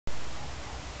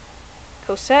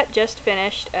Cosette just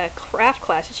finished a craft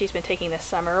class that she's been taking this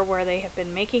summer where they have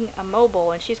been making a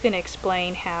mobile, and she's going to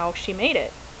explain how she made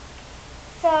it.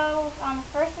 So on the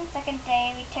first and second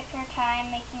day, we took our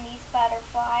time making these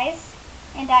butterflies,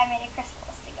 and I made a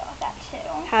chrysalis to go with that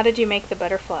too. How did you make the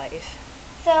butterflies?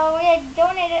 So we had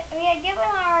given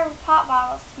our pop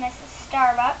bottles to Mrs.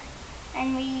 Starbuck,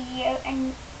 and we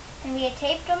had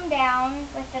taped them down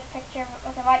with a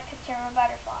white picture of a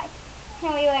butterfly.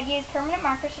 And we would use permanent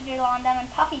markers to doodle on them and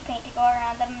puffy paint to go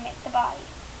around them and make the body.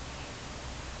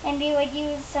 And we would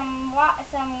use some wire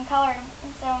with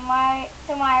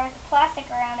plastic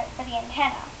around it for the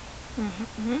antenna.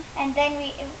 And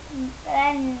then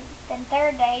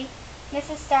third day,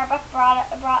 Mrs. Starbuck bought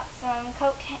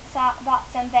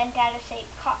some bent out of shape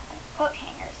coat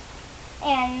hangers,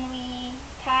 and we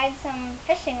tied some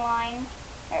fishing line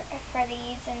for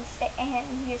these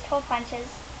and used hole punches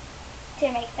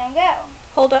to make them go.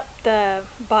 Hold up the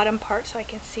bottom part so I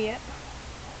can see it.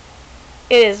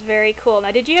 It is very cool. Now,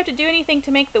 did you have to do anything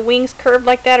to make the wings curved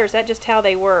like that, or is that just how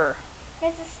they were?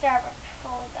 Mrs. Starbuck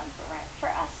folded them for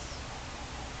us.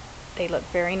 They look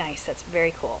very nice. That's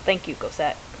very cool. Thank you,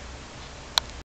 Cosette.